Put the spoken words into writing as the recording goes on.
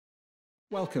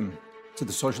Welcome to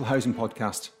the Social Housing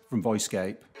Podcast from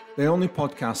Voicescape, the only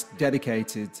podcast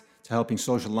dedicated to helping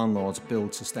social landlords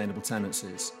build sustainable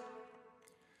tenancies.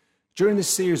 During this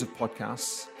series of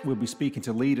podcasts, we'll be speaking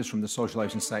to leaders from the social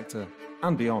housing sector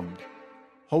and beyond,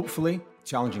 hopefully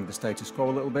challenging the status quo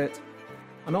a little bit,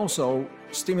 and also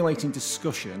stimulating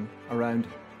discussion around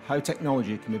how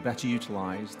technology can be better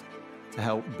utilised to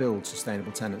help build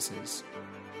sustainable tenancies.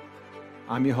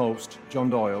 I'm your host, John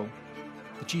Doyle,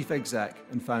 the Chief Exec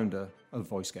and founder of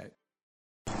Voicescape.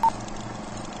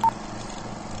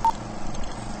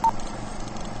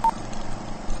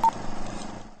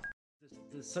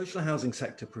 The social housing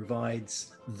sector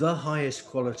provides the highest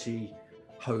quality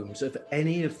homes of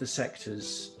any of the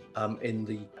sectors in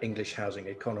the English housing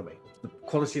economy. The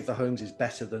quality of the homes is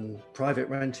better than private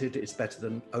rented, it's better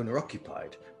than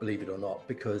owner-occupied, believe it or not,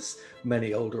 because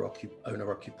many older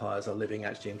owner-occupiers are living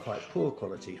actually in quite poor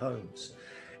quality homes.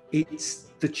 It's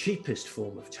the cheapest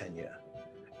form of tenure.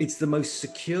 It's the most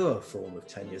secure form of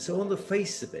tenure. So on the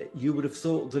face of it, you would have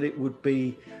thought that it would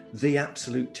be the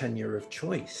absolute tenure of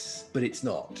choice, but it's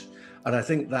not. And I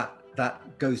think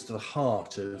that goes to the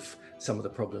heart of some of the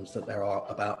problems that there are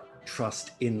about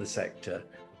trust in the sector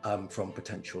from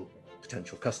potential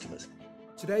customers.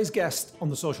 Today's guest on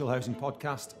the Social Housing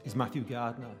Podcast is Matthew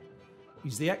Gardiner.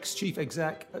 He's the ex-Chief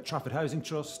Exec at Trafford Housing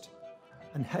Trust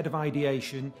and Head of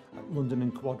Ideation at London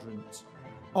and Quadrant.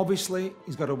 Obviously,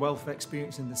 he's got a wealth of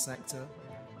experience in the sector,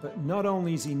 but not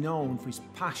only is he known for his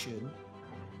passion,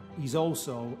 he's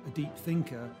also a deep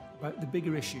thinker about the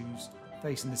bigger issues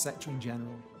facing the sector in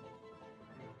general.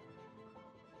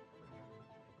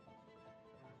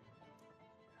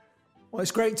 Well,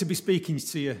 it's great to be speaking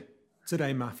to you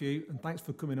today, Matthew, and thanks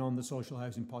for coming on the Social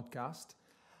Housing Podcast.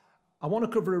 I want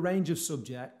to cover a range of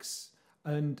subjects,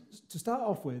 and to start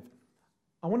off with,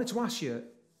 I wanted to ask you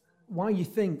why you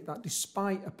think that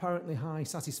despite apparently high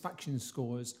satisfaction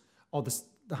scores, or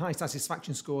the high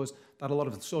satisfaction scores that a lot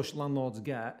of the social landlords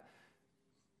get,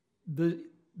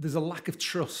 there's a lack of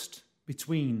trust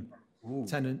between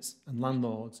tenants and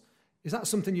landlords. Is that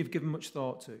something you've given much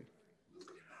thought to?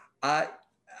 I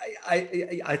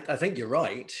think you're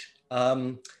right.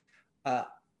 I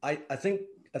think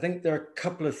there are a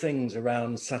couple of things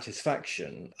around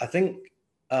satisfaction. I think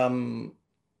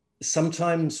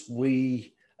sometimes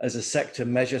we, as a sector,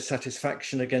 measure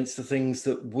satisfaction against the things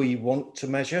that we want to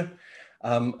measure,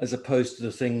 as opposed to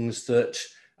the things that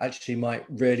actually might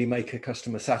really make a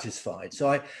customer satisfied. So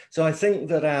I think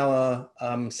that our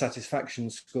satisfaction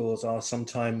scores are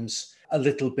sometimes a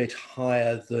little bit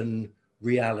higher than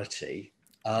reality.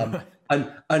 And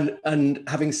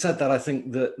having said that, I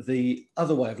think that the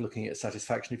other way of looking at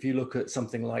satisfaction, if you look at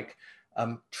something like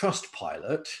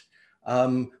Trustpilot,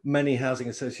 many housing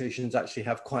associations actually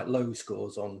have quite low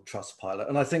scores on Trustpilot,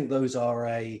 and I think those are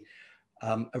a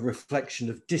reflection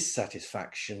of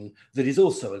dissatisfaction that is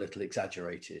also a little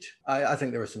exaggerated. I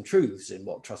think there are some truths in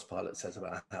what Trustpilot says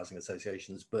about housing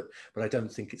associations, but I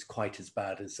don't think it's quite as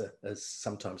bad as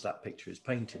sometimes that picture is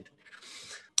painted.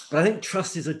 But I think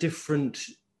trust is a different.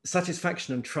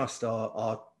 Satisfaction and trust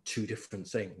are two different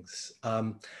things.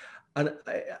 And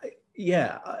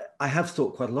I have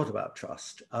thought quite a lot about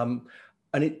trust. And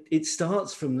it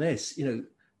starts from this,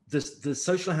 the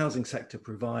social housing sector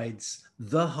provides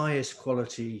the highest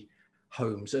quality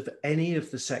homes of any of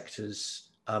the sectors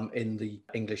in the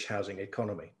English housing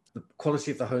economy. The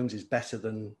quality of the homes is better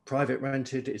than private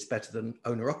rented, it's better than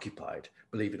owner-occupied,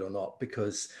 believe it or not,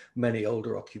 because many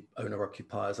older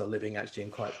owner-occupiers are living actually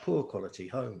in quite poor quality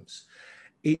homes.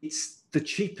 It's the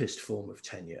cheapest form of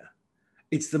tenure.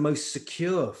 It's the most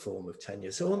secure form of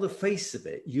tenure. So on the face of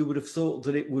it, you would have thought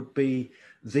that it would be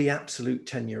the absolute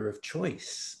tenure of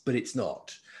choice, but it's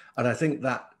not. And I think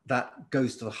that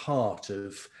goes to the heart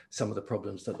of some of the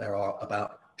problems that there are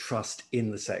about trust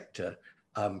in the sector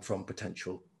from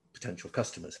potential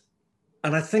customers.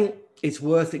 And I think it's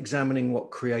worth examining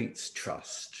what creates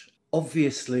trust.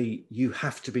 Obviously, you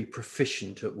have to be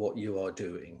proficient at what you are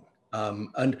doing.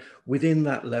 And within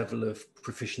that level of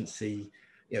proficiency,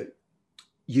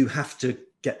 you have to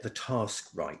get the task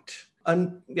right.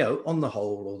 And, on the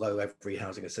whole, although every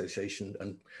housing association,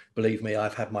 and believe me,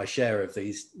 I've had my share of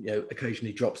these,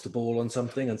 occasionally drops the ball on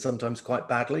something and sometimes quite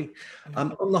badly.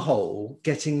 On the whole,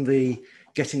 getting the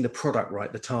product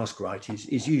right, the task right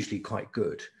is usually quite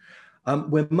good.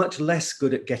 We're much less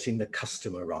good at getting the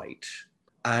customer right.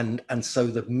 And so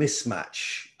the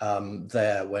mismatch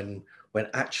there when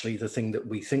actually the thing that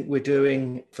we think we're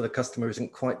doing for the customer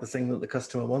isn't quite the thing that the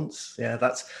customer wants. Yeah,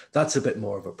 that's a bit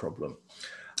more of a problem.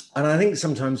 And I think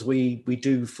sometimes we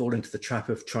do fall into the trap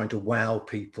of trying to wow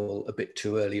people a bit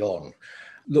too early on.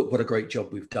 Look what a great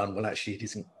job we've done. Well, actually, it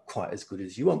isn't quite as good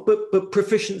as you want. But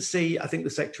proficiency, I think the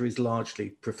sector is largely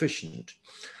proficient.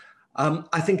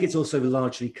 I think it's also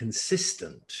largely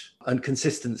consistent, and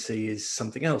consistency is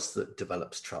something else that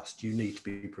develops trust. You need to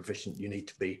be proficient, you need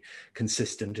to be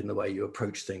consistent in the way you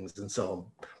approach things and so on.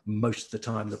 Most of the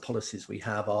time, the policies we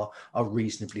have are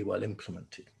reasonably well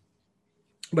implemented.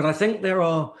 But I think there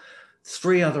are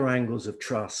three other angles of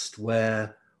trust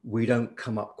where we don't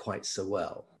come up quite so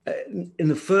well. In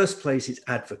the first place, it's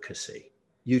advocacy.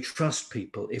 You trust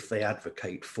people if they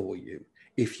advocate for you,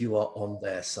 if you are on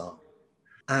their side.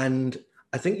 And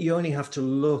I think you only have to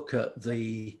look at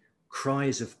the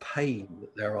cries of pain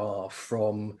that there are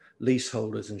from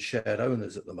leaseholders and shared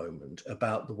owners at the moment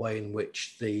about the way in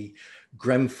which the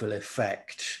Grenfell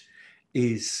effect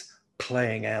is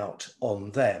playing out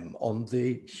on them, on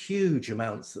the huge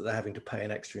amounts that they're having to pay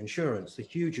in extra insurance, the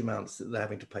huge amounts that they're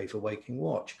having to pay for waking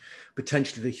watch,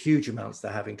 potentially the huge amounts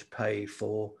they're having to pay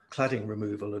for cladding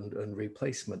removal and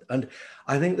replacement. And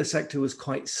I think the sector was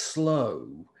quite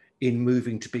slow in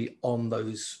moving to be on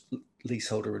those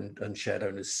leaseholder and shared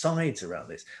owners' sides around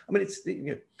this. I mean, it's, you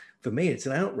know, for me, it's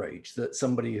an outrage that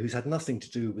somebody who's had nothing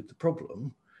to do with the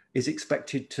problem is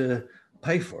expected to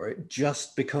pay for it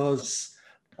just because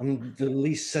the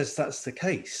lease says that's the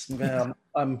case.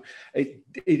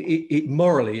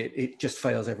 Morally, it just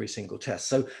fails every single test.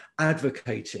 So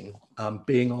advocating,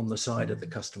 being on the side of the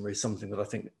customer is something that I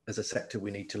think as a sector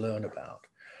we need to learn about.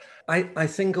 I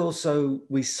think also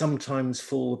we sometimes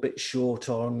fall a bit short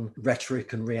on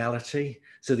rhetoric and reality.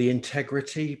 So the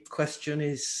integrity question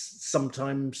is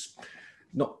sometimes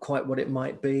not quite what it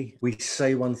might be. We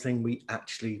say one thing, we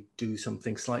actually do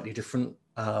something slightly different.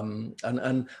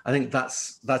 And I think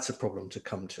that's a problem to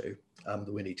come to,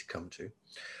 that we need to come to.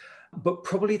 But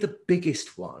probably the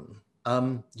biggest one,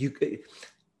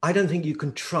 I don't think you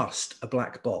can trust a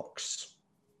black box.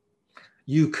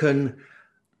 You can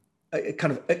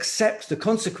kind of accept the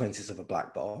consequences of a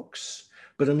black box,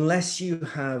 but unless you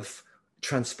have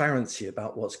transparency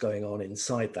about what's going on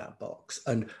inside that box,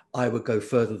 and I would go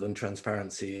further than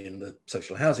transparency in the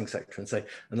social housing sector and say,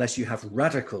 unless you have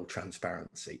radical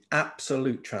transparency,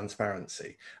 absolute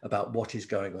transparency about what is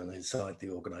going on inside the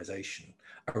organization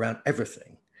around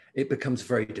everything, it becomes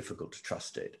very difficult to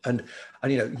trust it. And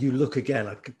you know, you look again,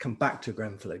 I could come back to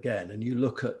Grenfell again, and you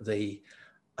look at the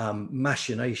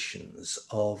machinations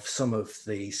of some of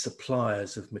the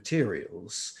suppliers of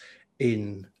materials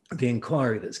in the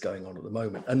inquiry that's going on at the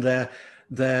moment, and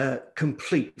their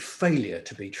complete failure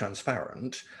to be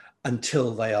transparent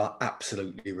until they are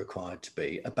absolutely required to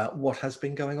be about what has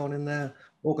been going on in their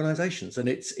organizations. And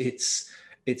it's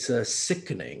a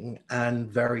sickening and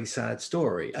very sad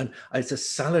story, and it's a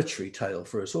salutary tale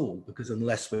for us all, because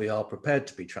unless we are prepared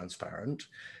to be transparent,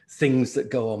 things that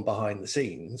go on behind the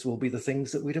scenes will be the things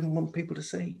that we didn't want people to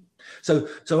see. So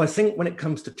I think when it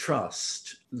comes to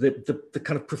trust, the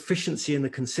kind of proficiency and the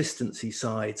consistency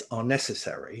sides are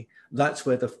necessary. That's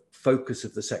where the focus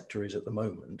of the sector is at the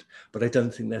moment, but I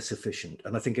don't think they're sufficient.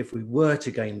 And I think if we were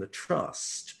to gain the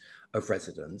trust of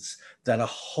residents, then a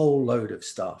whole load of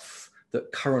stuff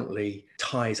that currently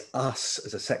ties us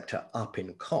as a sector up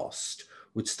in cost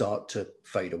would start to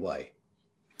fade away.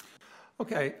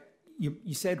 Okay,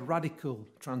 you said radical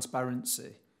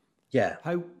transparency. Yeah.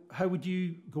 How would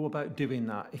you go about doing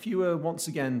that? If you were once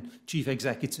again chief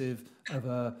executive of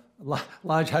a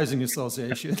large housing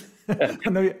association, I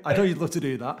know you'd love to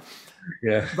do that.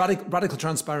 Yeah. Radical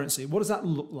transparency. What does that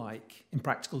look like in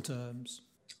practical terms?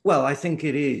 Well, I think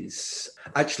it is.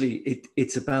 Actually,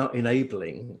 it's about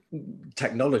enabling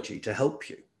technology to help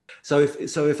you. So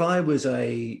if I was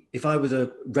a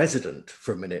resident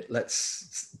for a minute,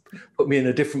 let's put me in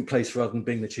a different place rather than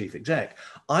being the chief exec,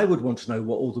 I would want to know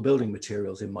what all the building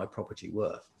materials in my property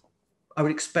were. I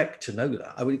would expect to know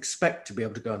that. I would expect to be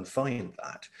able to go and find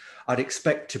that. I'd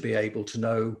expect to be able to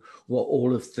know what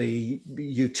all of the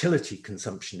utility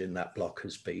consumption in that block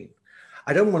has been.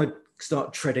 I don't want to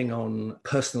start treading on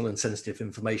personal and sensitive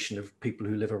information of people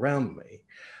who live around me,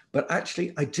 but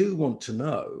actually I do want to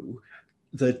know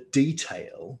the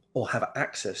detail, or have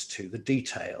access to the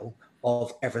detail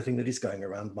of everything that is going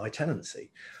around my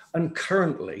tenancy. And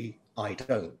currently I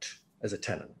don't as a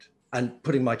tenant. And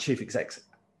putting my chief exec's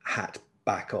hat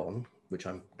back on, which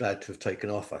I'm glad to have taken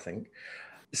off, I think,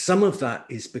 some of that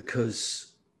is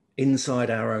because inside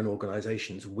our own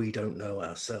organizations, we don't know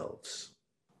ourselves.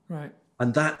 Right.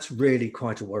 And that's really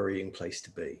quite a worrying place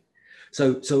to be.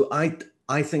 So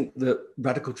I think that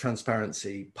radical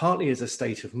transparency, partly as a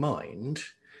state of mind,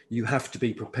 you have to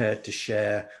be prepared to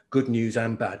share good news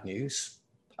and bad news,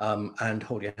 and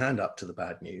hold your hand up to the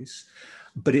bad news.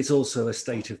 But it's also a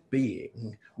state of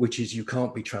being, which is you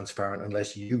can't be transparent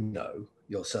unless you know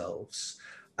yourselves.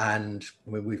 And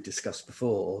I mean, we've discussed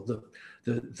before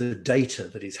the data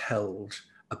that is held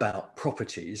about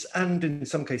properties and in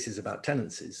some cases about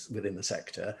tenancies within the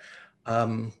sector.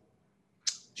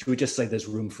 Should we just say there's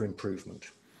room for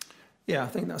improvement? Yeah, I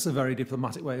think that's a very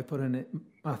diplomatic way of putting it,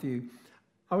 Matthew.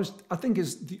 I think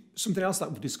something else that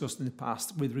we've discussed in the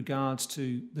past with regards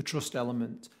to the trust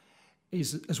element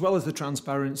is, as well as the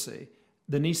transparency,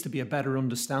 there needs to be a better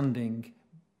understanding,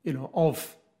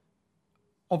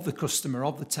 of the customer,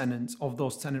 of the tenant, of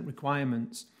those tenant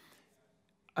requirements.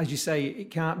 As you say,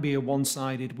 it can't be a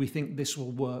one-sided, we think this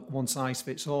will work, one size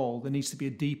fits all. There needs to be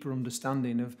a deeper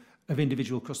understanding of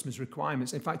individual customers'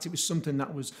 requirements. In fact, it was something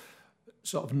that was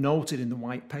sort of noted in the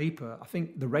white paper. I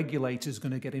think the regulator's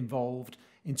going to get involved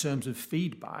in terms of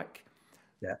feedback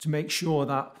to make sure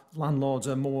that landlords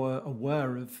are more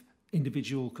aware of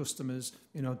individual customers,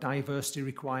 diversity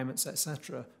requirements,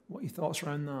 etc. What are your thoughts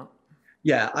around that?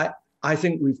 Yeah, I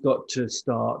think we've got to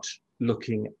start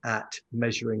looking at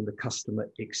measuring the customer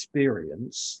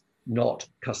experience, not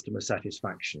customer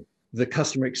satisfaction. The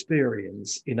customer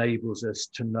experience enables us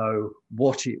to know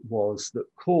what it was that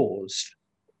caused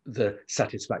the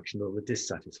satisfaction or the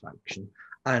dissatisfaction,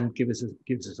 and gives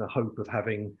us a hope of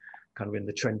having, kind of in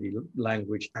the trendy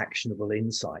language, actionable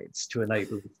insights to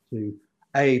enable us to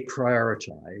A,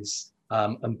 prioritize,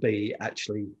 and B,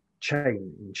 actually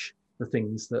change the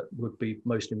things that would be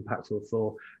most impactful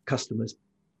for customers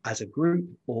as a group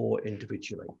or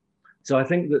individually. So I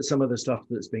think that some of the stuff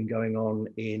that's been going on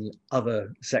in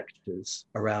other sectors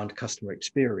around customer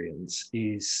experience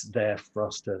is there for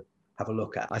us to have a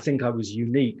look at. I think I was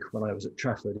unique when I was at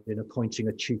Trafford in appointing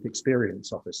a chief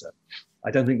experience officer. I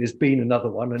don't think there's been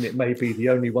another one, and it may be the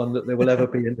only one that there will ever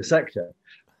be in the sector.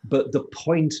 But the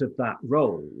point of that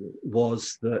role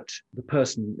was that the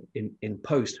person in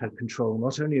post had control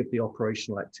not only of the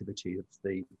operational activity of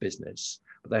the business,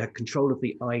 but they had control of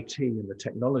the IT and the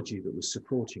technology that was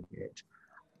supporting it,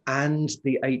 and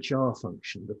the HR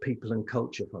function, the people and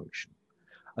culture function.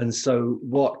 And so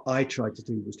what I tried to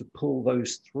do was to pull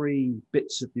those three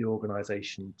bits of the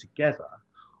organization together,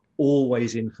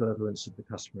 always in furtherance of the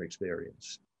customer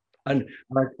experience. And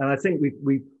I think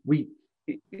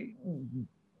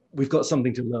we've got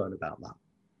something to learn about that.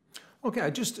 Okay,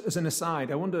 just as an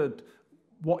aside, I wondered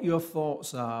what your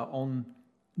thoughts are on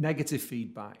negative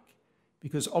feedback,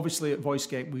 because obviously at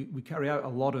VoiceGate we carry out a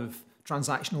lot of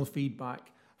transactional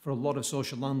feedback for a lot of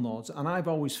social landlords, and I've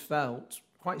always felt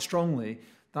quite strongly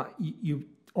that you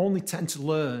only tend to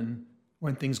learn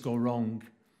when things go wrong.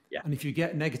 Yeah. And if you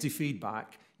get negative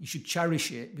feedback, you should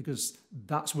cherish it because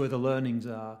that's where the learnings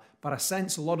are. But I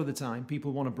sense a lot of the time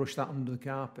people want to brush that under the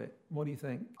carpet. What do you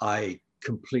think? I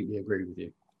completely agree with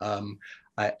you.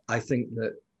 I think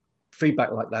that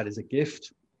feedback like that is a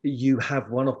gift. You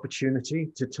have one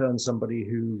opportunity to turn somebody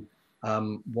who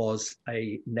was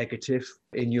a negative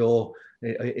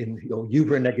you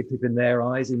were a negative in their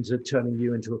eyes into turning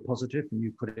you into a positive, and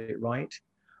you put it right.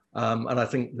 And I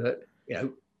think that,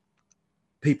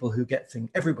 people who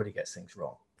everybody gets things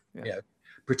wrong. Yeah.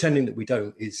 Pretending that we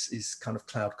don't is kind of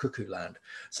cloud cuckoo land.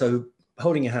 So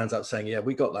holding your hands up saying, yeah,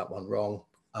 we got that one wrong,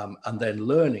 and then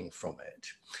learning from it.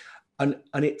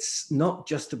 And it's not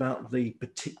just about the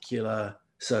particular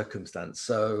circumstance.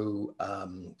 So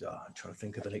I'm trying to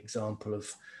think of an example of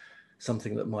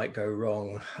something that might go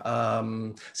wrong.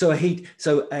 So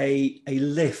a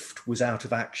lift was out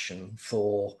of action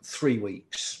for 3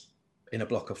 weeks in a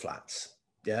block of flats.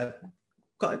 Yeah,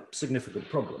 quite a significant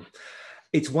problem.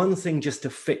 It's one thing just to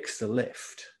fix the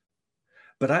lift,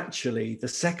 but actually the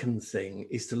second thing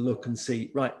is to look and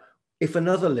see, right, if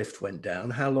another lift went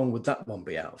down, how long would that one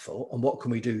be out for? And what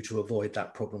can we do to avoid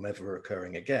that problem ever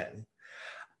occurring again?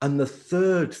 And the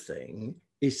third thing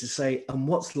is to say, and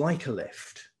what's like a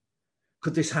lift?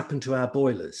 Could this happen to our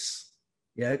boilers?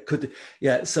 Yeah,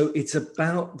 so it's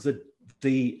about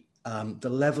the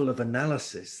level of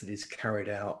analysis that is carried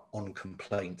out on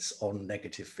complaints, on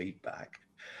negative feedback,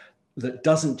 that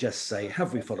doesn't just say,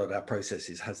 have we followed our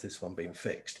processes? Has this one been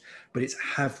fixed? But it's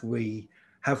have we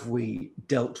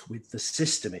dealt with the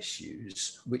system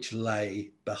issues which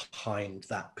lay behind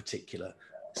that particular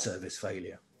service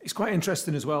failure? It's quite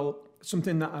interesting as well,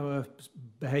 something that our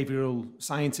behavioural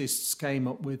scientists came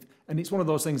up with, and it's one of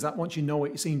those things that once you know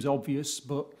it, it seems obvious,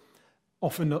 but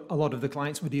often a lot of the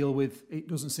clients we deal with, it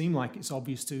doesn't seem like it's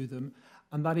obvious to them,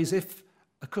 and that is if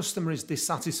a customer is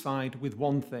dissatisfied with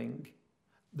one thing,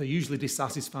 they're usually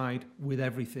dissatisfied with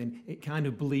everything. It kind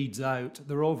of bleeds out.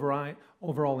 Their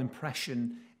overall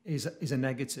impression is a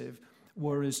negative,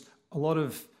 whereas a lot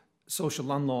of social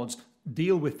landlords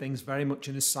deal with things very much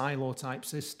in a silo type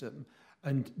system,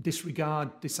 and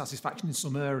disregard dissatisfaction in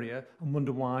some area and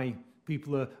wonder why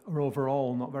people are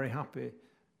overall not very happy.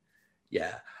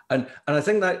 Yeah, and I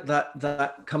think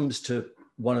that comes to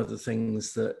one of the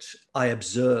things that I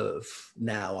observe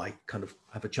now. I kind of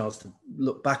have a chance to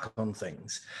look back on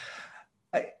things.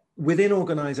 Within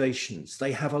organisations,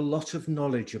 they have a lot of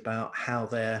knowledge about how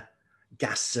their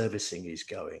gas servicing is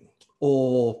going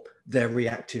or their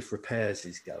reactive repairs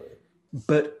is going,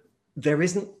 but there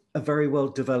isn't a very well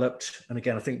developed, and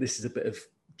again, I think this is a bit of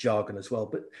jargon as well,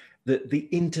 but the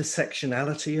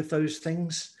intersectionality of those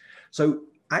things. So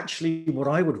actually what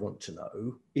I would want to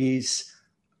know is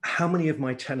how many of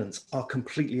my tenants are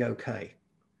completely okay.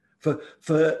 For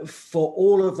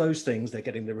all of those things, they're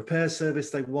getting the repair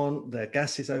service they want, their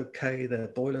gas is okay, their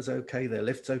boiler's okay, their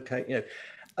lift's okay,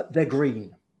 they're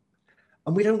green.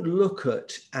 And we don't look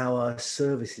at our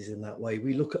services in that way.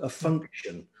 We look at a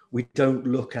function. We don't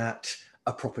look at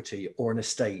a property or an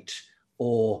estate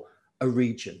or a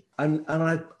region. And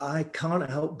I can't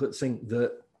help but think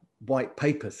that white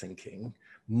paper thinking,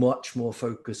 much more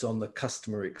focus on the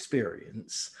customer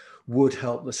experience, would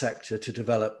help the sector to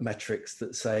develop metrics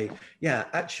that say, yeah,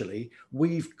 actually,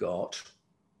 we've got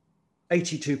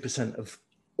 82% of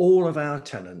all of our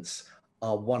tenants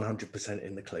are 100%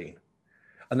 in the clean.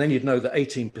 And then you'd know that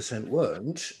 18%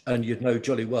 weren't, and you'd know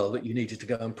jolly well that you needed to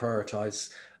go and prioritize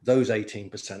those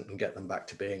 18% and get them back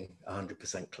to being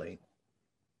 100% clean.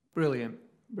 Brilliant,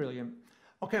 brilliant.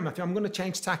 Okay, Matthew, I'm going to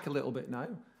change tack a little bit now,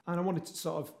 and I wanted to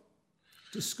sort of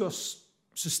discuss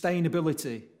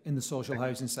sustainability in the social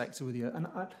housing sector with you.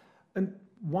 And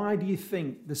why do you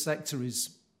think the sector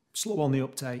is slow on the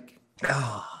uptake?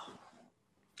 I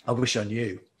wish I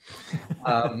knew.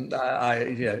 I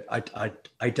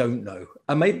don't know.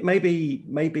 And maybe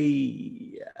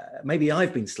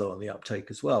I've been slow on the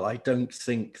uptake as well. I don't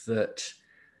think that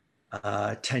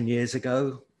 10 years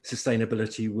ago,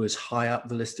 sustainability was high up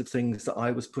the list of things that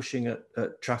I was pushing at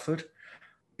Trafford.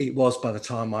 It was by the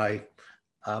time I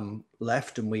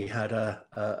left and we had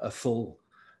a full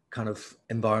kind of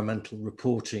environmental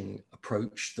reporting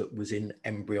approach that was in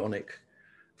embryonic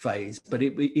phase, but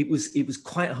it was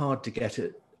quite hard to get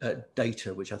at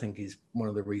data, which I think is one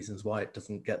of the reasons why it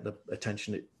doesn't get the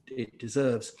attention it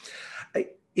deserves.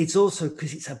 It's also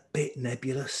because it's a bit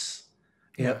nebulous.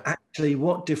 Actually,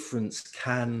 what difference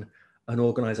can an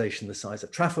organisation the size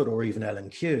of Trafford or even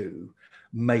L&Q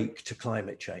make to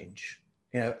climate change?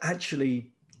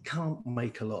 Actually can't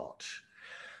make a lot.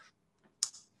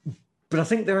 But I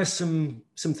think there are some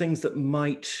things that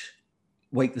might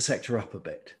wake the sector up a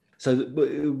bit. So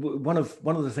one of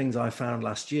the things I found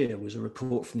last year was a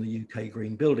report from the UK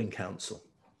Green Building Council,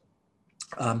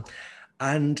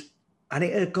 and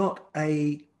it had got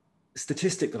a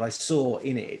statistic that I saw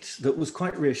in it that was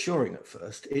quite reassuring at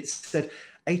first. It said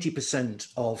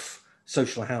 80% of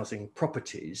social housing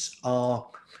properties are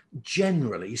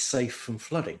generally safe from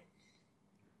flooding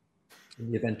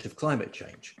in the event of climate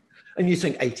change. And you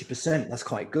think 80%, that's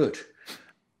quite good.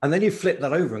 And then you flip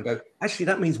that over and go, actually,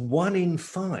 that means 1 in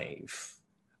 5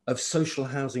 of social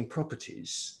housing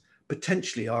properties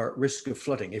potentially are at risk of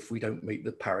flooding if we don't meet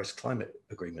the Paris Climate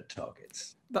Agreement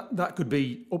targets. That could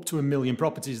be up to 1 million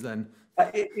properties then.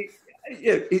 And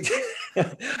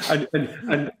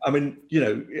I mean,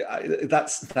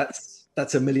 that's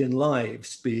 1 million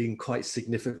lives being quite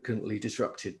significantly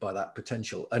disrupted by that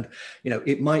potential. And,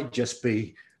 it might just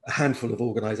be a handful of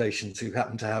organisations who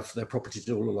happen to have their properties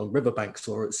all along riverbanks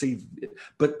or at sea.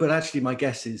 But actually, my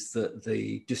guess is that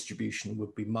the distribution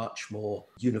would be much more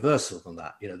universal than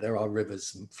that. There are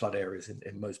rivers and flood areas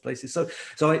in most places. So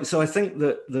I think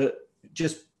that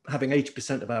just having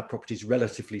 80% of our properties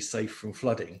relatively safe from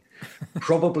flooding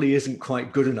probably isn't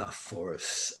quite good enough for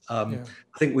us. I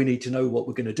think we need to know what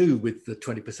we're going to do with the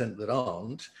 20% that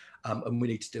aren't, and we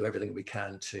need to do everything we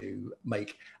can to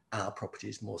make our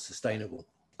properties more sustainable.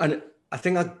 And I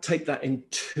think I'd take that in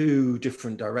 2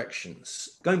 different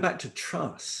directions. Going back to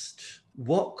trust,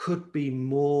 what could be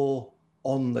more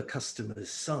on the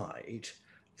customer's side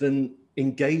than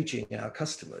engaging our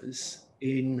customers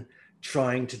in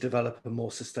trying to develop a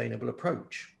more sustainable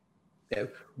approach?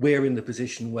 We're in the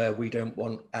position where we don't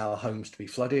want our homes to be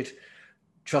flooded.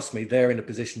 Trust me, they're in a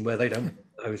position where they don't want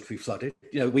their homes to be flooded.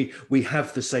 We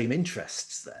have the same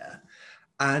interests there.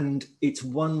 And it's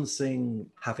one thing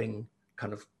having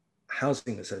kind of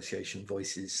housing association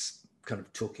voices kind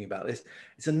of talking about this.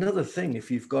 It's another thing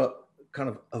if you've got kind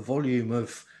of a volume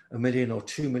of 1 million or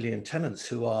 2 million tenants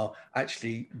who are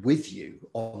actually with you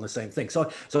on the same thing. So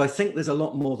I think there's a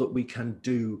lot more that we can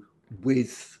do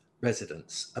with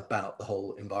residents about the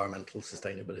whole environmental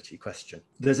sustainability question.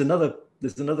 There's another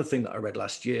thing that I read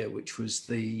last year, which was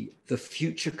the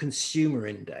Future Consumer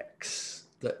Index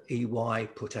that EY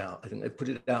put out. I think they put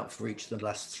it out for each of the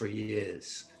last 3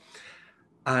 years.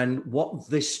 And what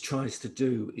this tries to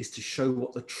do is to show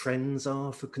what the trends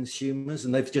are for consumers.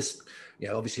 And they've just,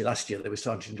 obviously last year they were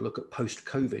starting to look at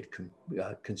post-COVID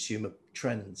consumer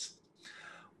trends.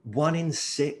 1 in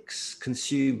 6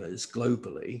 consumers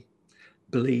globally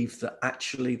believe that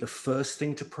actually the first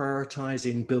thing to prioritize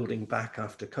in building back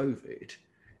after COVID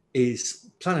is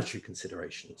planetary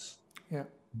considerations. Yeah.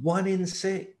 1 in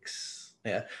 6.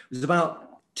 Yeah. It was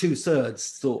about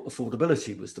 2/3 thought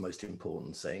affordability was the most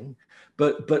important thing,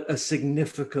 but a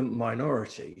significant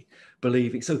minority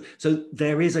believing. So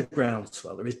there is a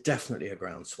groundswell. There is definitely a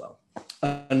groundswell.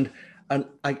 And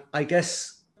I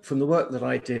guess from the work that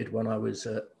I did when I was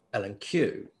at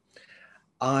L&Q,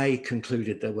 I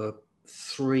concluded there were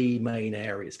 3 main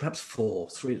areas, perhaps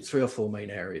 3 or 4 main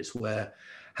areas where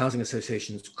housing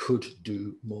associations could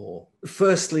do more.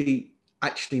 Firstly,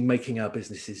 actually making our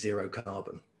businesses zero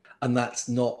carbon. And that's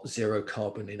not zero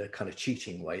carbon in a kind of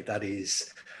cheating way. That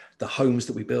is, the homes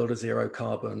that we build are zero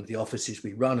carbon, the offices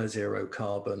we run are zero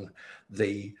carbon,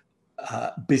 the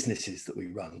businesses that we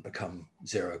run become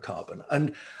zero carbon.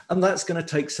 And that's going to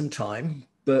take some time,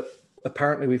 but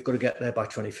apparently we've got to get there by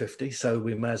 2050. So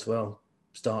we may as well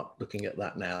start looking at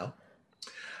that now.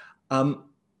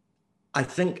 I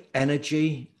think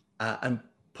energy and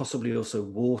possibly also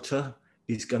water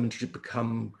is going to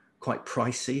become quite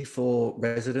pricey for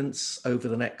residents over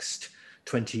the next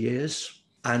 20 years.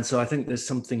 And so I think there's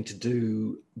something to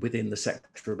do within the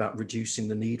sector about reducing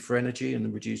the need for energy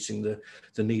and reducing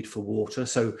the need for water.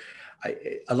 So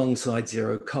alongside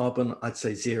zero carbon, I'd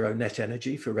say zero net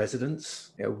energy for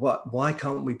residents. Why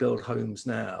can't we build homes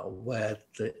now where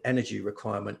the energy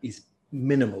requirement is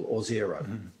minimal or zero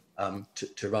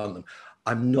to run them?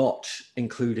 I'm not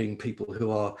including people who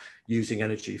are using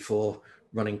energy for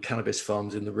running cannabis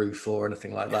farms in the roof or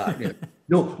anything like that.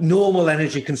 Normal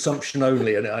energy consumption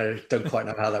only, and I don't quite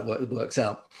know how that works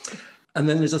out. And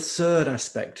then there's a third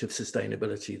aspect of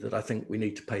sustainability that I think we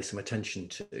need to pay some attention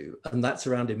to, and that's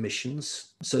around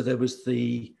emissions. So there was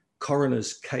the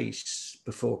coroner's case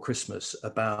before Christmas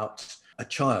about a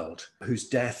child whose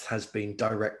death has been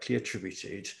directly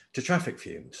attributed to traffic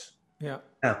fumes. Yeah.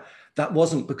 Now, that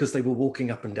wasn't because they were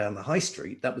walking up and down the high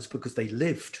street. That was because they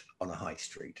lived on a high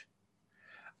street.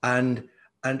 And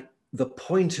the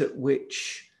point at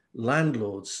which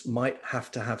landlords might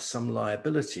have to have some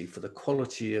liability for the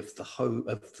quality of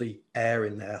the air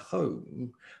in their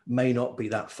home may not be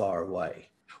that far away.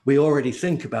 We already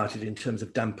think about it in terms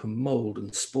of damp and mold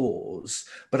and spores,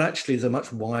 but actually there's a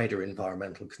much wider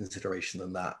environmental consideration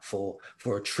than that for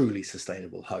a truly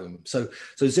sustainable home. So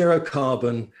zero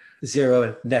carbon,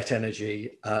 zero net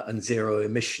energy, and zero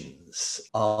emissions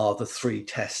are the 3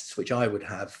 tests which I would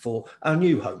have for our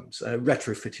new homes.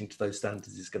 Retrofitting to those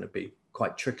standards is going to be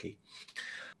quite tricky.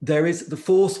 There is the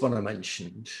 4th one I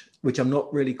mentioned, which I'm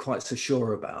not really quite so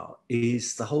sure about,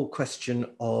 is the whole question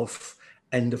of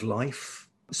end of life.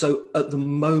 So at the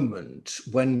moment,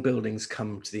 when buildings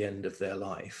come to the end of their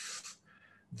life,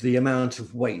 the amount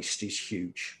of waste is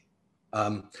huge.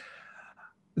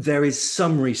 There is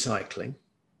some recycling,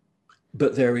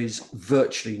 but there is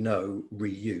virtually no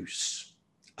reuse.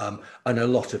 And a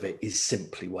lot of it is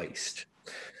simply waste.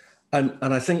 And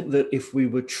I think that if we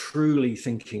were truly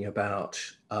thinking about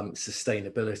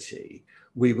sustainability,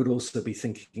 we would also be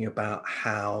thinking about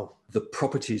how the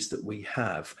properties that we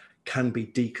have can be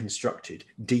deconstructed,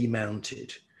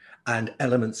 demounted, and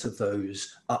elements of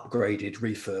those upgraded,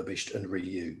 refurbished, and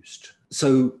reused.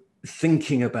 So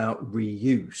thinking about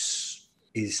reuse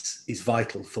is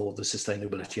vital for the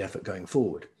sustainability effort going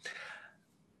forward.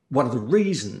 One of the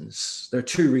reasons, there are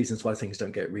 2 reasons why things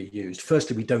don't get reused.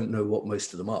 Firstly, we don't know what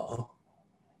most of them are.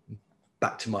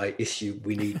 Back to my issue,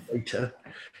 we need data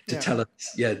to tell us,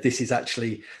 this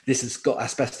has got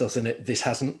asbestos in it, this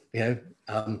hasn't,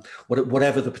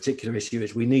 whatever the particular issue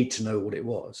is, we need to know what it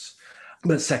was.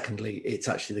 But secondly, it's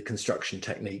actually the construction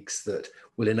techniques that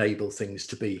will enable things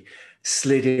to be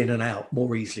slid in and out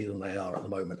more easily than they are at the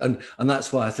moment. And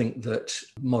that's why I think that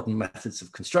modern methods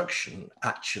of construction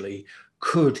actually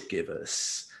could give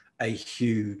us a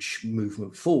huge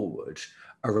movement forward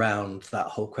around that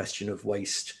whole question of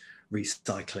waste,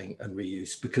 recycling and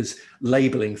reuse, because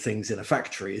labeling things in a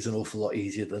factory is an awful lot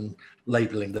easier than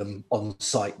labeling them on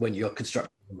site when you're constructing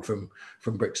them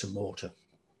from bricks and mortar.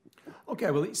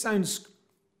 Okay, well, it sounds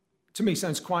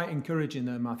quite encouraging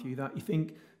there, Matthew, that you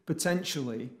think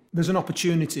potentially there's an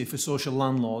opportunity for social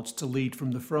landlords to lead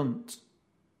from the front.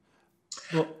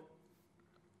 But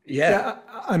Yeah.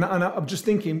 And I'm just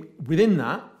thinking within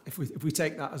that, if we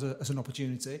take that as an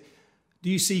opportunity, do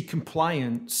you see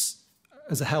compliance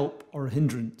as a help or a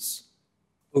hindrance?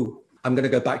 Oh, I'm going to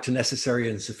go back to necessary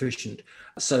and sufficient.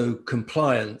 So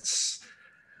compliance,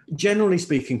 generally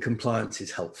speaking, compliance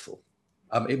is helpful.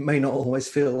 It may not always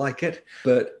feel like it,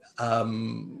 but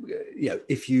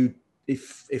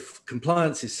if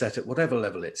compliance is set at whatever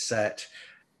level it's set,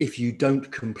 if you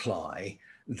don't comply,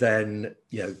 then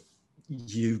you're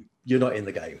not in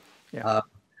the game. Yeah.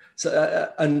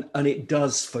 And it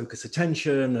does focus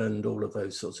attention and all of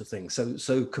those sorts of things.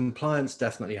 So compliance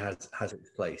definitely has its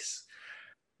place.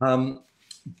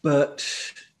 But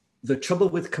the trouble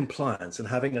with compliance and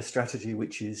having a strategy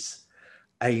which is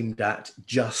aimed at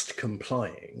just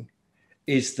complying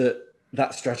is that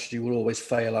strategy will always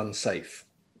fail unsafe.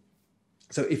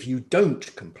 So if you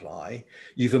don't comply,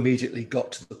 you've immediately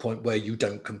got to the point where you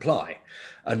don't comply.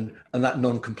 And that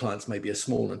non-compliance may be a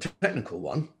small and technical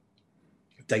one,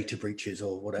 data breaches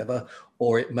or whatever,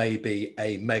 or it may be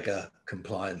a mega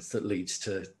compliance that leads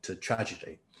to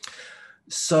tragedy.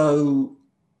 So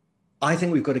I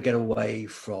think we've got to get away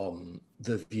from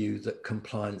the view that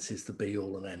compliance is the be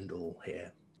all and end all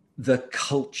here. The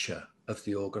culture of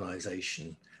the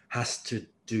organization has to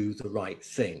do the right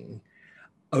thing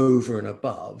over and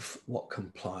above what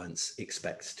compliance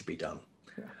expects to be done.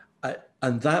 Yeah.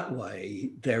 And that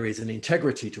way, there is an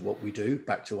integrity to what we do,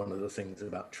 back to one of the things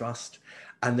about trust,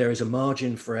 and there is a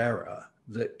margin for error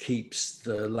that keeps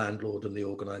the landlord and the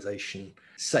organization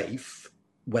safe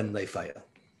when they fail.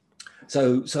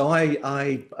 So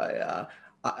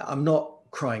I'm not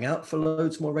crying out for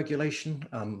loads more regulation.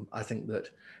 I think that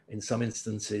in some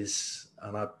instances,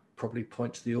 and I probably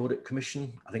point to the Audit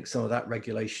Commission, I think some of that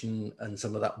regulation and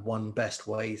some of that one best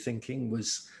way thinking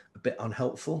was a bit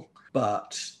unhelpful.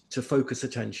 But to focus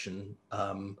attention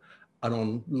and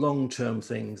on long-term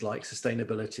things like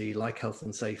sustainability, like health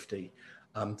and safety,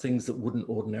 things that wouldn't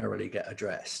ordinarily get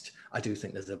addressed, I do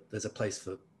think there's a place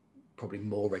for probably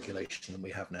more regulation than we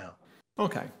have now.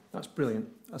 Okay, that's brilliant.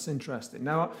 That's interesting.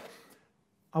 Now,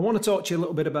 I want to talk to you a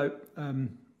little bit about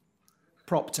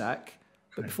prop tech,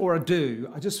 but before I do,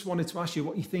 I just wanted to ask you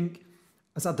what you think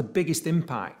has had the biggest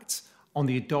impact on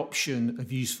the adoption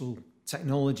of useful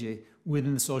technology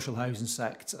within the social housing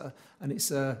sector. And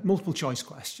it's a multiple choice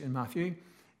question, Matthew.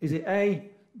 Is it A,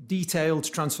 detailed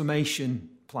transformation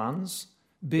plans,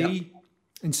 B, Yep.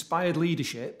 inspired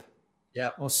leadership,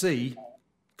 Yep. or C,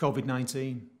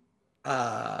 COVID-19?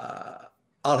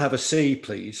 I'll have a C,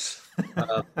 please.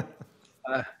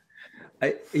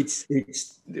 It's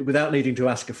without needing to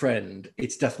ask a friend,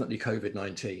 it's definitely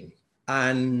COVID-19.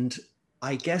 And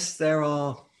I guess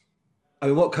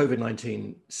what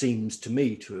COVID-19 seems to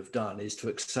me to have done is to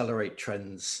accelerate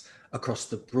trends across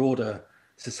the broader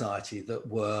society that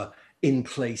were in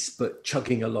place but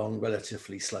chugging along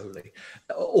relatively slowly.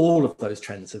 All of those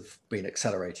trends have been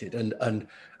accelerated. And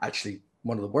actually,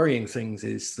 one of the worrying things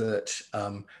is that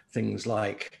things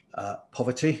like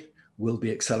poverty will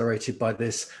be accelerated by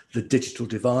this. The digital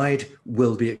divide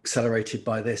will be accelerated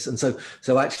by this. And so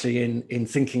actually in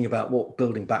thinking about what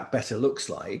building back better looks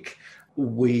like,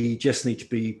 we just need to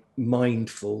be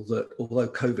mindful that although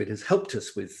COVID has helped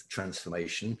us with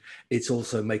transformation, it's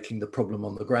also making the problem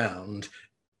on the ground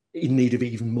in need of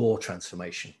even more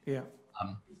transformation. Yeah.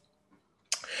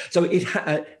 So it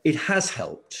has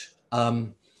helped.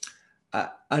 And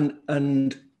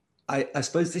I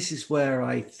suppose this is where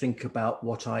I think about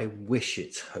what I wish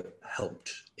it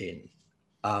helped in.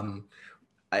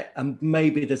 And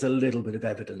maybe there's a little bit of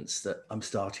evidence that I'm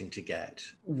starting to get.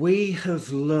 We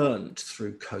have learned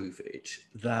through COVID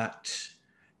that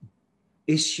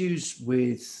issues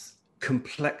with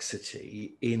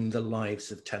complexity in the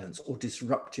lives of tenants or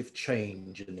disruptive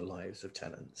change in the lives of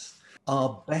tenants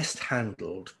are best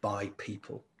handled by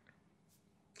people.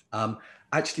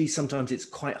 Actually, sometimes it's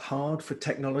quite hard for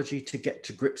technology to get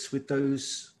to grips with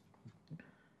those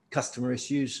customer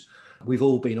issues. We've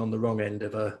all been on the wrong end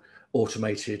of a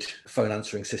automated phone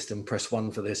answering system, press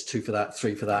 1 for this, 2 for that,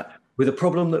 3 for that, with a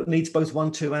problem that needs both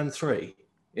 1, 2, and 3.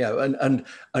 You know,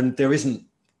 and there isn't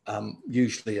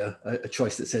usually a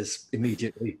choice that says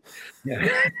immediately. Yeah.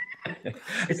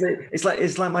 It's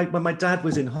like when my dad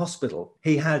was in hospital,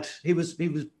 he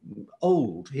was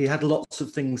old. He had lots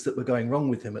of things that were going wrong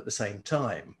with him at the same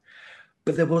time,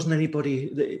 but there wasn't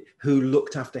anybody who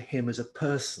looked after him as a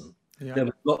person. Yeah. There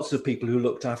were lots of people who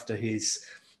looked after his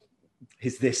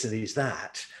this and his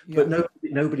that, but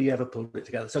nobody ever pulled it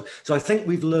together. So I think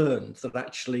we've learned that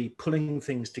actually pulling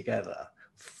things together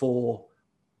for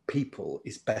people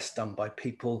is best done by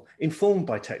people, informed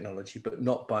by technology, but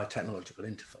not by a technological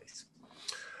interface.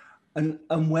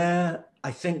 And where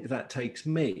I think that takes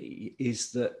me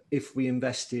is that if we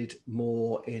invested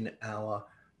more in our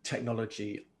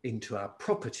technology into our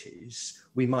properties,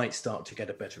 we might start to get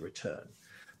a better return.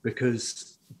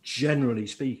 Because generally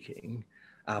speaking,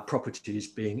 our properties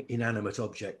being inanimate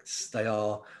objects, they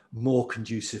are more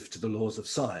conducive to the laws of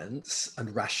science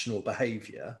and rational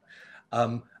behavior,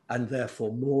 and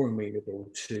therefore more amenable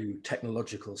to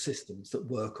technological systems that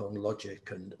work on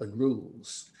logic and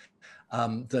rules,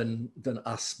 than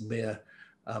us mere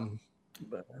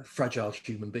fragile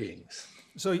human beings.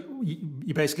 So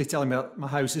you're basically telling me that my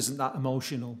house isn't that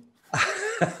emotional.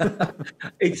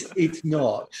 It's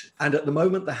not, and at the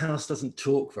moment the house doesn't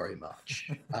talk very much.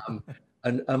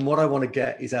 And what I want to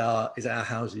get is our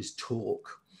houses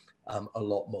talk a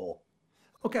lot more.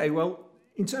 Okay, well,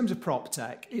 in terms of prop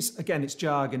tech, it's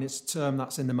jargon, it's a term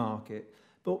that's in the market.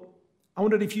 But I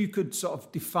wondered if you could sort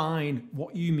of define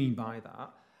what you mean by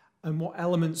that and what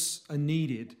elements are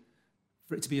needed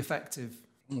for it to be effective.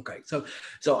 Okay, so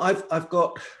I've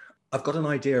got an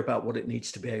idea about what it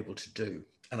needs to be able to do,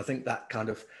 and I think that kind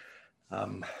of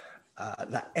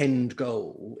that end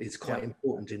goal is quite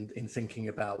important in thinking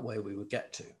about where we would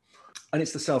get to, and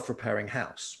it's the self-repairing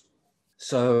house.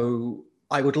 So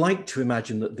I would like to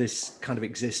imagine that this kind of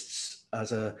exists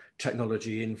as a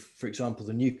technology in, for example,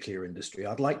 the nuclear industry.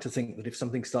 I'd like to think that if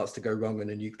something starts to go wrong in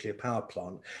a nuclear power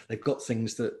plant, they've got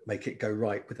things that make it go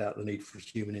right without the need for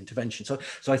human intervention. So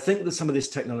I think that some of this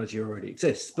technology already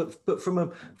exists. But from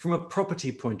a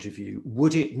property point of view,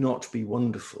 would it not be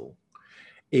wonderful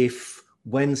if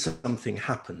when something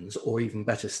happens, or even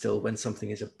better still, when something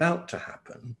is about to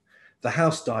happen, the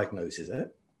house diagnoses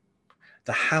it,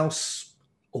 the house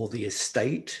or the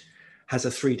estate has a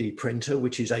 3D printer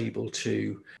which is able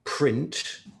to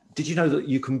print. Did you know that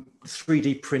you can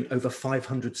 3D print over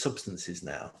 500 substances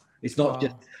now? It's not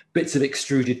just bits of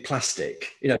extruded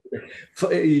plastic. You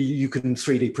know, you can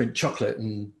 3D print chocolate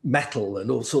and metal and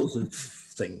all sorts of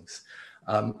things.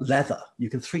 Leather, you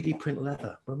can 3D print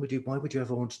leather. Why would you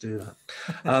ever want to do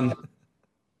that?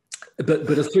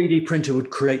 But a 3D printer would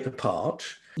create the part.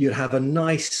 You'd have a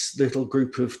nice little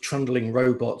group of trundling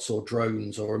robots or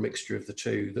drones or a mixture of the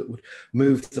two that would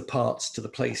move the parts to the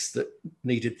place that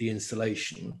needed the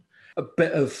installation. A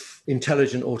bit of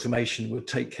intelligent automation would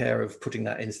take care of putting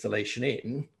that installation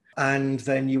in. And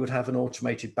then you would have an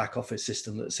automated back office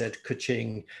system that said,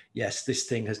 ka-ching, yes, this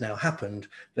thing has now happened.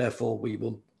 Therefore, we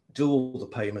will do all the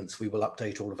payments, we will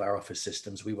update all of our office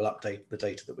systems, we will update the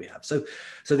data that we have. So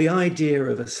the idea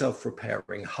of a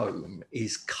self-repairing home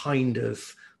is kind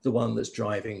of the one that's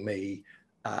driving me.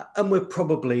 And we're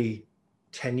probably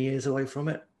 10 years away from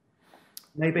it,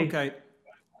 maybe. Okay.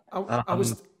 I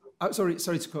was sorry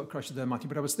to cut across you there, Matthew,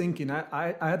 but I was thinking,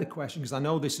 I had a question because I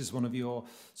know this is one of your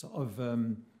sort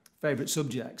of favourite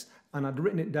subjects, and I'd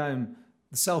written it down,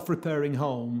 the self-repairing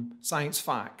home, science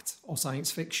fact or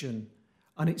science fiction.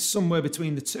 And it's somewhere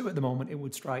between the two at the moment, it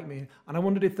would strike me. And I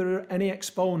wondered if there are any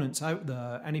exponents out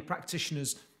there, any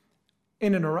practitioners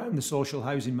in and around the social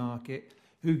housing market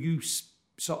who you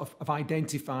sort of have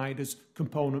identified as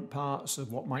component parts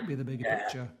of what might be the bigger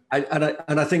picture.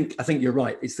 I think you're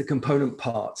right. It's the component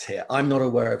parts here. I'm not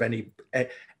aware of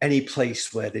any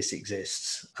place where this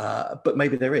exists, but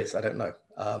maybe there is. I don't know.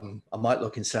 I might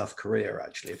look in South Korea,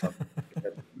 actually, if I'm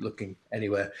looking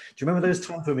anywhere. Do you remember those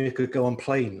times when we could go on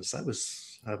planes? That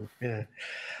was, yeah.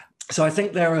 So I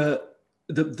think there are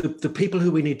the people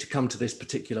who we need to come to this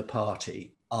particular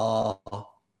party are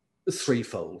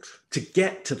threefold. To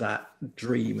get to that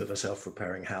dream of a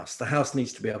self-repairing house, the house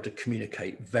needs to be able to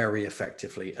communicate very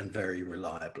effectively and very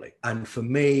reliably. And for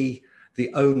me,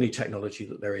 the only technology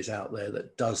that there is out there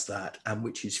that does that, and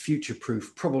which is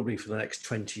future-proof probably for the next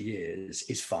 20 years,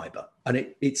 is fibre. And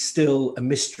it's still a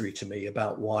mystery to me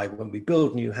about why, when we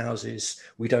build new houses,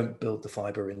 we don't build the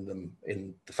fibre in them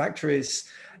in the factories.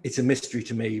 It's a mystery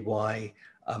to me why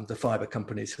the fibre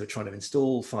companies who are trying to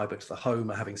install fibre to the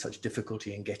home are having such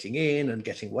difficulty in getting in and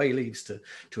getting wayleaves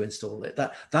to install it.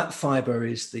 That fibre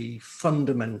is the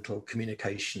fundamental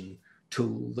communication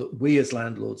tool that we as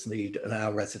landlords need and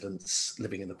our residents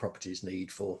living in the properties need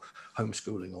for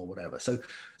homeschooling or whatever. So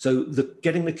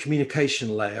getting the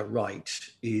communication layer right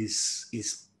is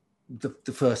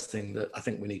the first thing that I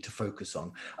think we need to focus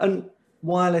on. And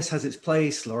wireless has its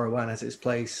place, LoRaWAN has its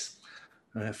place,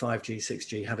 5G,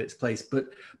 6G have its place,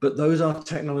 but those are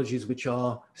technologies which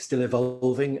are still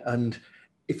evolving. And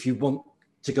if you want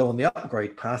to go on the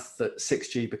upgrade path, that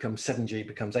 6G becomes 7G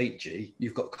becomes 8G,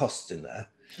 you've got costs in there.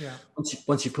 Yeah.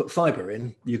 Once you put fibre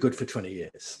in, you're good for 20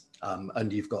 years,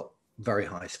 and you've got very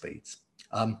high speeds.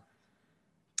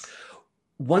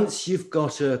 Once you've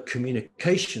got a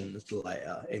communications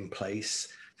layer in place,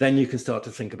 then you can start to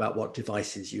think about what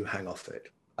devices you hang off it.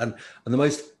 And the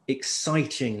most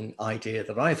exciting idea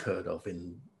that I've heard of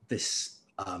in this,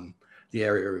 the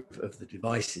area of the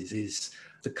devices, is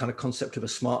the kind of concept of a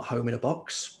smart home in a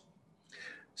box.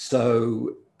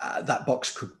 So that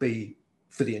box could be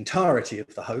for the entirety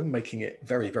of the home, making it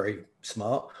very, very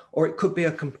smart, or it could be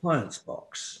a compliance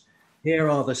box. Here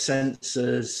are the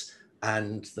sensors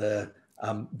and the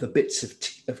bits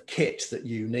of kit that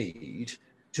you need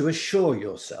to assure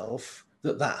yourself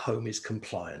that that home is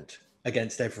compliant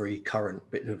against every current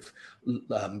bit of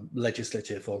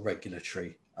legislative or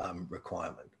regulatory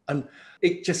requirement. And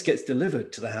it just gets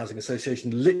delivered to the housing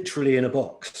association literally in a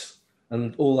box,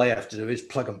 and all they have to do is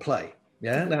plug and play.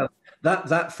 Yeah. Now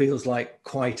that feels like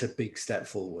quite a big step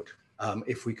forward.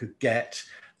 If we could get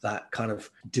that kind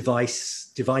of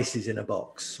devices in a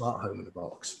box, smart home in a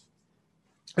box,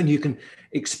 and you can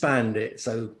expand it.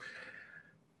 So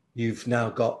you've now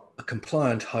got a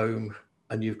compliant home,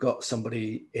 and you've got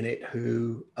somebody in it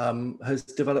who has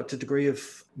developed a degree of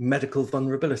medical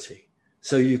vulnerability.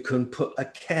 So you can put a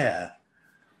care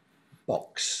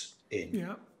box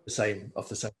in, the same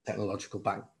technological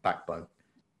backbone.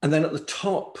 And then at the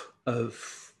top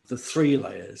of the three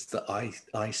layers that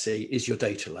I see is your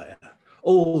data layer.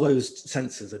 All those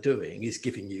sensors are doing is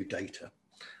giving you data.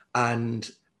 And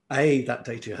that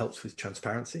data helps with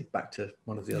transparency, back to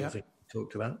one of the other things we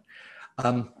talked about.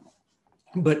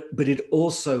 But it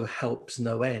also helps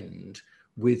no end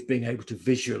with being able to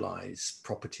visualize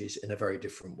properties in a very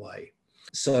different way.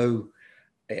 So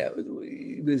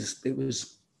it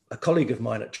was a colleague of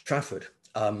mine at Trafford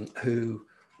who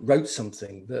wrote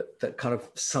something that kind of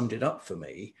summed it up for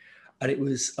me. And it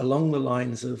was along the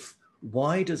lines of,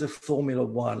 why does a Formula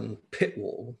One pit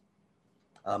wall,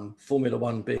 Formula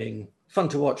One being fun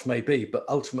to watch maybe, but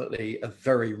ultimately a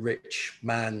very rich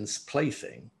man's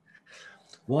plaything,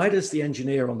 why does the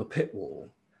engineer on the pit wall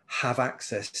have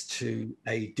access to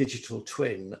a digital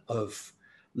twin of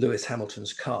Lewis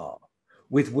Hamilton's car,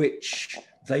 with which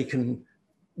they can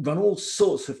run all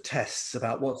sorts of tests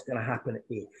about what's going to happen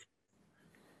if?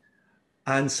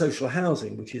 And social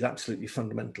housing, which is absolutely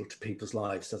fundamental to people's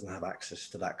lives, doesn't have access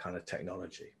to that kind of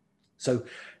technology. So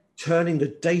turning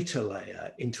the data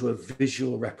layer into a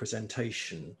visual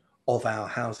representation of our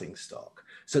housing stock,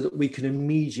 so that we can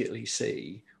immediately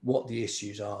see what the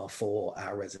issues are for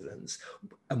our residents,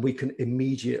 and we can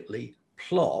immediately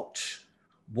plot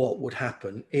what would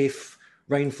happen if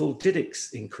rainfall did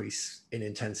increase in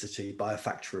intensity by a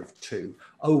factor of 2.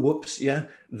 Oh, whoops,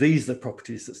 these are the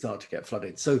properties that start to get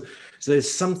flooded. So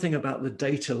there's something about the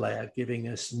data layer giving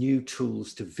us new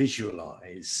tools to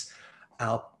visualize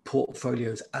our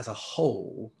portfolios as a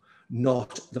whole,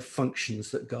 not the functions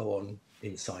that go on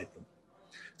inside them.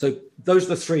 So those are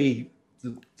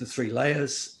the three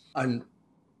layers. And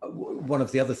one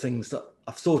of the other things that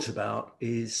I've thought about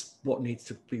is what needs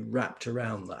to be wrapped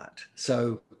around that.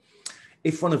 So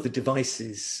if one of the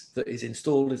devices that is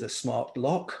installed is a smart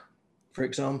lock, for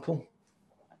example,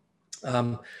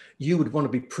 you would want to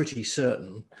be pretty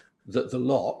certain that the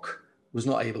lock was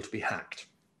not able to be hacked.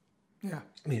 Yeah.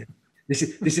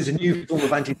 This is a new form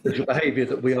of antisocial behaviour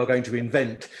that we are going to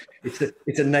invent.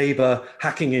 It's a neighbour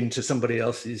hacking into somebody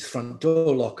else's front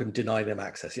door lock and deny them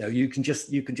access. You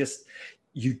trust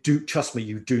me,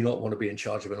 you do not want to be in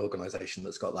charge of an organisation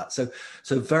that's got that. So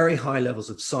very high levels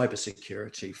of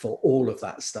cybersecurity for all of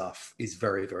that stuff is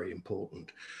very, very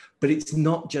important. But it's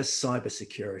not just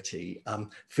cybersecurity.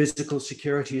 Physical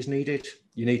security is needed.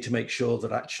 You need to make sure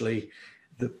that actually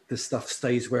the stuff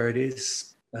stays where it is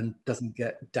and doesn't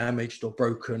get damaged or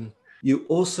broken. You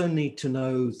also need to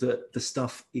know that the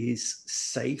stuff is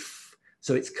safe,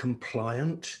 so it's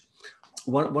compliant.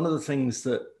 One of the things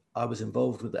that I was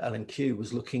involved with at L&Q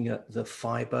was looking at the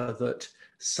fiber that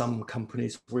some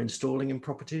companies were installing in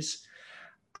properties.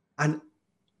 And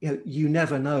you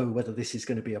never know whether this is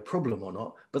going to be a problem or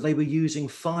not, but they were using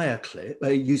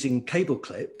using cable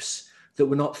clips that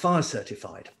were not fire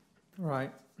certified.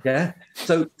 Right. Yeah.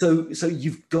 So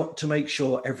you've got to make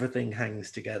sure everything hangs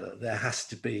together. There has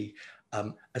to be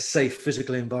a safe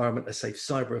physical environment, a safe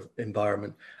cyber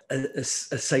environment, a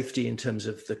safety in terms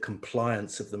of the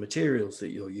compliance of the materials that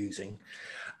you're using.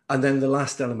 And then the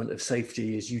last element of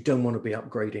safety is you don't want to be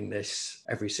upgrading this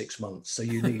every 6 months. So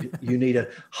you need a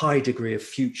high degree of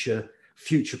future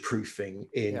proofing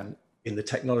in the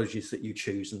technologies that you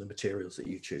choose and the materials that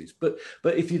you choose. But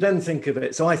if you then think of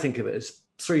it, so I think of it as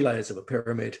 3 layers of a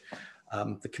pyramid,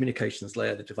 the communications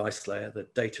layer, the device layer, the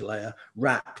data layer,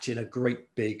 wrapped in a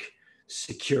great big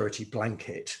security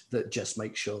blanket that just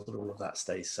makes sure that all of that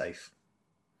stays safe.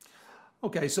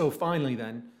 Okay, so finally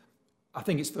then, I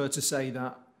think it's fair to say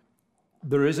that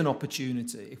there is an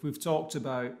opportunity. If we've talked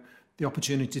about the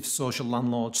opportunity for social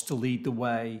landlords to lead the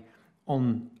way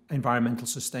on environmental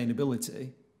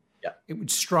sustainability, it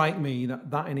would strike me that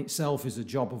that in itself is a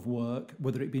job of work,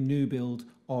 whether it be new build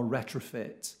or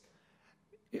retrofit.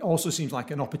 It also seems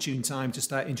like an opportune time to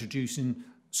start introducing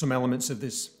some elements of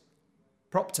this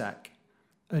prop tech.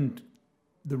 And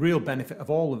the real benefit of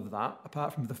all of that,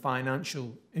 apart from the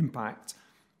financial impact,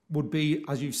 would be,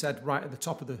 as you've said right at the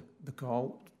top of the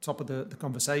call, top of the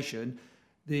conversation,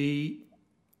 the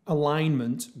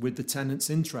alignment with the tenant's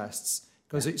interests,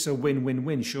 because it's a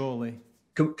win-win-win, surely.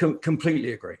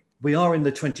 Completely agree. We are in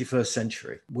the 21st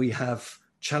century. We have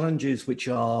challenges which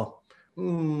are,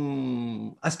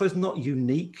 I suppose, not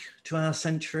unique to our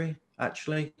century,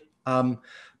 actually,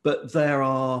 but there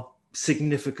are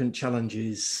significant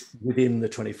challenges within the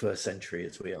 21st century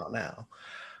as we are now.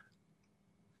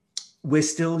 We're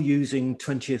still using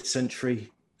 20th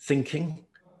century thinking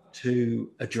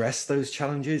to address those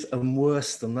challenges, and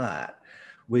worse than that,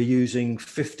 we're using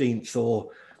 15th or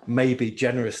maybe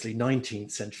generously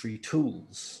 19th century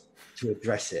tools to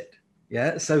address it.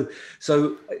 Yeah. So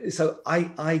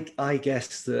I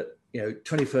guess that,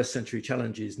 21st century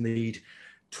challenges need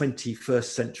 21st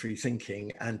century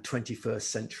thinking and 21st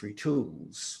century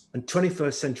tools. And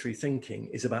 21st century thinking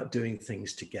is about doing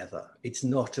things together. It's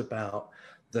not about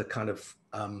the kind of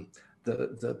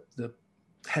the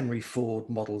Henry Ford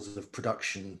models of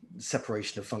production,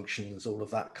 separation of functions, all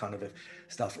of that kind of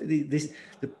stuff. The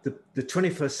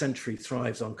 21st century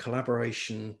thrives on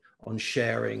collaboration, on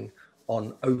sharing,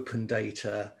 on open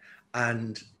data,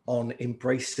 and on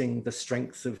embracing the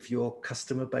strength of your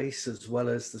customer base as well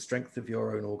as the strength of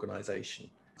your own organization.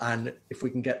 And if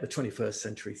we can get the 21st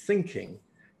century thinking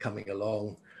coming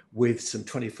along with some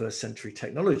 21st century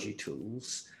technology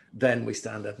tools, then we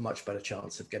stand a much better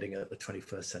chance of getting at the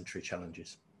 21st century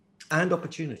challenges and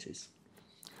opportunities.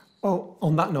 Well,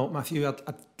 on that note, Matthew, I'd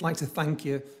like to thank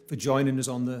you for joining us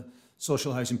on the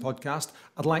Social Housing Podcast.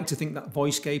 I'd like to think that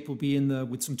VoiceScape will be in there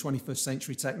with some 21st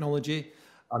century technology.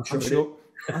 I'm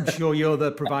sure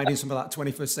you're providing some of that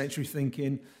 21st century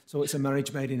thinking. So it's a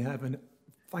marriage made in heaven.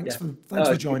 Thanks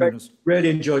for joining us. Really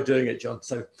enjoyed doing it, John.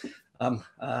 So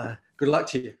good luck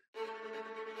to you.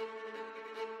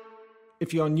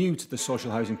 If you're new to the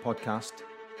Social Housing Podcast,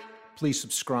 please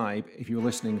subscribe if you're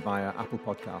listening via Apple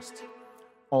Podcasts,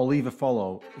 or leave a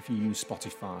follow if you use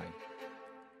Spotify.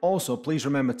 Also, please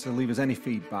remember to leave us any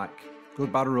feedback,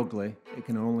 good, bad or ugly. It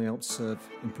can only help serve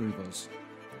improve us.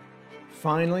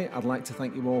 Finally, I'd like to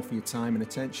thank you all for your time and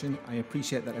attention. I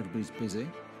appreciate that everybody's busy,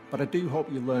 but I do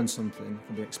hope you learned something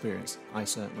from the experience. I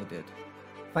certainly did.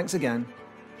 Thanks again,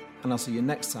 and I'll see you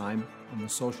next time on the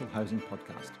Social Housing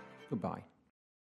Podcast. Goodbye.